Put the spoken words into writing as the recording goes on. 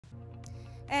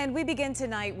And we begin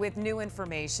tonight with new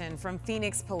information from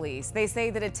Phoenix police. They say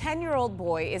that a 10-year-old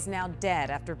boy is now dead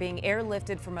after being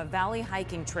airlifted from a valley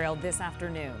hiking trail this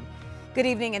afternoon. Good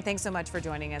evening and thanks so much for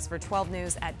joining us for 12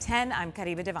 News at 10. I'm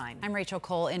Kariba Devine. I'm Rachel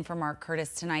Cole in for Mark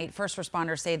Curtis tonight. First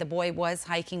responders say the boy was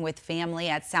hiking with family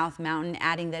at South Mountain,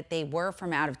 adding that they were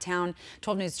from out of town.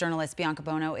 12 News journalist Bianca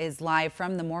Bono is live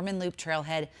from the Mormon Loop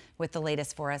trailhead with the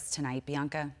latest for us tonight.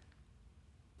 Bianca.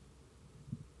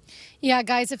 Yeah,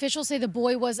 guys, officials say the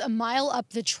boy was a mile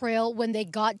up the trail when they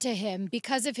got to him.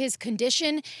 Because of his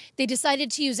condition, they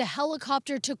decided to use a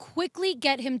helicopter to quickly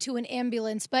get him to an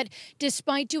ambulance. But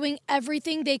despite doing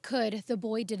everything they could, the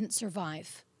boy didn't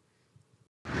survive.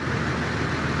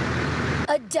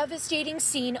 A devastating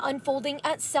scene unfolding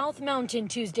at South Mountain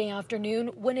Tuesday afternoon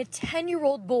when a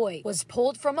 10-year-old boy was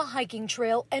pulled from a hiking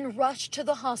trail and rushed to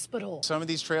the hospital. Some of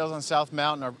these trails on South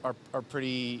Mountain are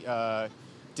pretty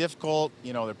difficult,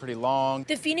 they're pretty long.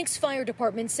 The Phoenix Fire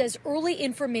Department says early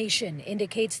information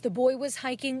indicates the boy was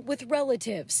hiking with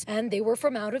relatives and they were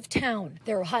from out of town.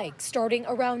 Their hike starting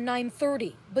around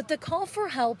 9:30, but the call for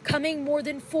help coming more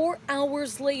than 4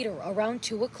 hours later around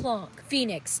 2 o'clock.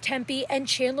 Phoenix, Tempe, and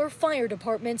Chandler Fire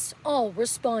Departments all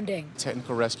responding.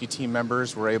 Technical rescue team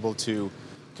members were able to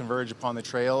converge upon the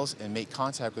trails and make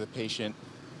contact with a patient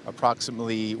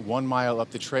approximately 1 mile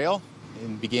up the trail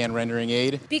and began rendering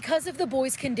aid. Because of the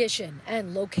boy's condition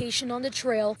and location on the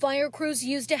trail, fire crews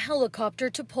used a helicopter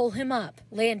to pull him up,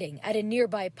 landing at a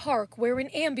nearby park where an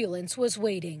ambulance was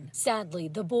waiting. Sadly,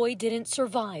 the boy didn't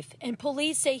survive, and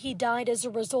police say he died as a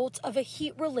result of a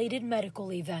heat-related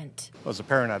medical event. As a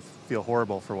parent, I feel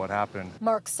horrible for what happened.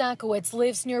 Mark Sakowitz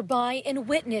lives nearby and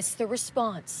witnessed the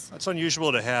response. It's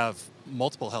unusual to have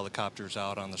multiple helicopters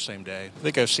out on the same day. I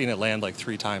think I've seen it land like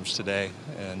 3 times today,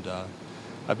 and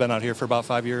I've been out here for about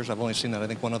 5 years. I've only seen that, I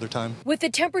think, one other time. With the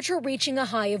temperature reaching a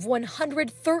high of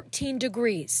 113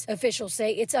 degrees, officials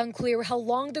say it's unclear how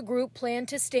long the group planned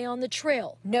to stay on the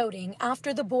trail, noting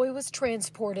after the boy was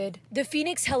transported, the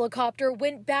Phoenix helicopter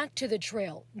went back to the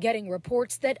trail, getting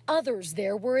reports that others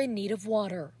there were in need of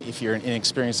water. If you're an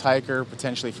inexperienced hiker,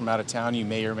 potentially from out of town, you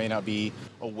may or may not be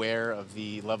aware of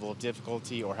the level of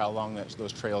difficulty or how long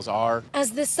those trails are.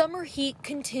 As the summer heat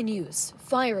continues,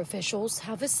 fire officials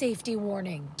have a safety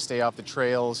warning. Stay off the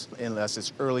trails unless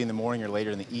it's early in the morning or later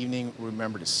in the evening.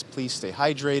 Remember to please stay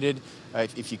hydrated.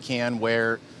 If you can,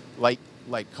 wear light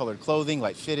colored clothing,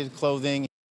 light fitted clothing.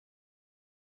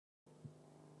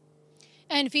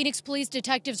 And Phoenix police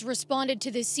detectives responded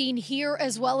to the scene here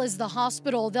as well as the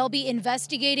hospital. They'll be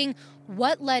investigating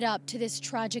what led up to this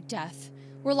tragic death.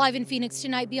 We're live in Phoenix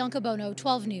tonight. Bianca Bono,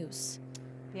 12 News.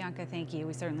 Bianca, thank you.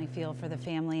 We certainly feel for the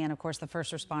family and, of course, the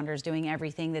first responders doing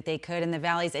everything that they could. And the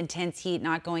valley's intense heat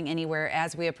not going anywhere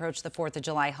as we approach the 4th of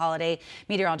July holiday.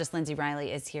 Meteorologist Lindsay Riley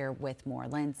is here with more.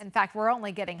 Lindsay. In fact, we're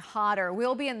only getting hotter.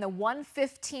 We'll be in the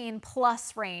 115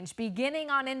 plus range beginning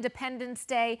on Independence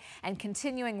Day and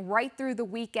continuing right through the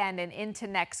weekend and into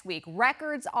next week.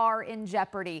 Records are in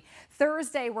jeopardy.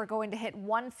 Thursday, we're going to hit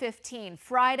 115.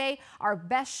 Friday, our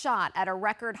best shot at a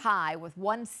record high with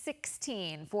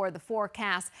 116 for the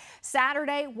forecast.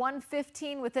 Saturday,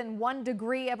 115 within 1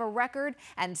 degree of a record,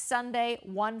 and Sunday,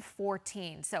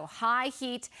 114. So high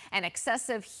heat and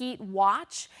excessive heat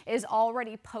watch is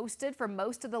already posted for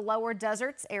most of the lower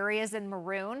deserts, areas in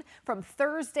maroon, from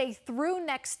Thursday through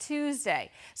next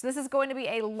Tuesday. So this is going to be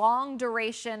a long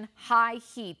duration high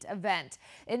heat event.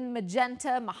 In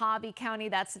magenta, Mojave County,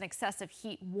 that's an excessive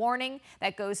heat warning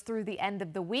that goes through the end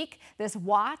of the week. This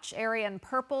watch area in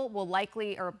purple will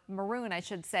likely, or maroon I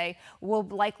should say, will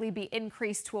likely be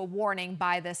increased to a warning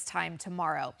by this time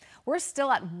tomorrow. We're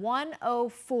still at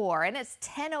 104 and it's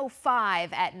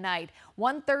 10:05 at night.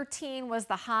 113 was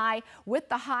the high. With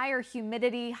the higher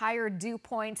humidity, higher dew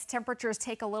points, temperatures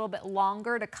take a little bit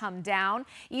longer to come down.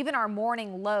 Even our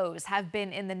morning lows have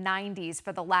been in the 90s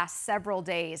for the last several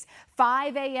days.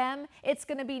 5 a.m., it's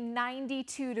going to be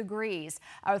 92 degrees.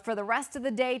 For the rest of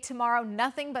the day tomorrow,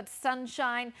 nothing but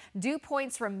sunshine. Dew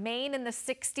points remain in the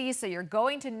 60s, so you're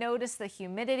going to notice the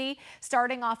humidity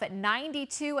starting off at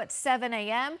 92 at 7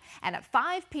 a.m. and at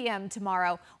 5 p.m.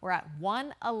 tomorrow, we're at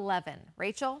 111.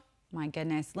 Rachel? My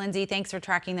goodness. Lindsay, thanks for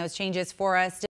tracking those changes for us.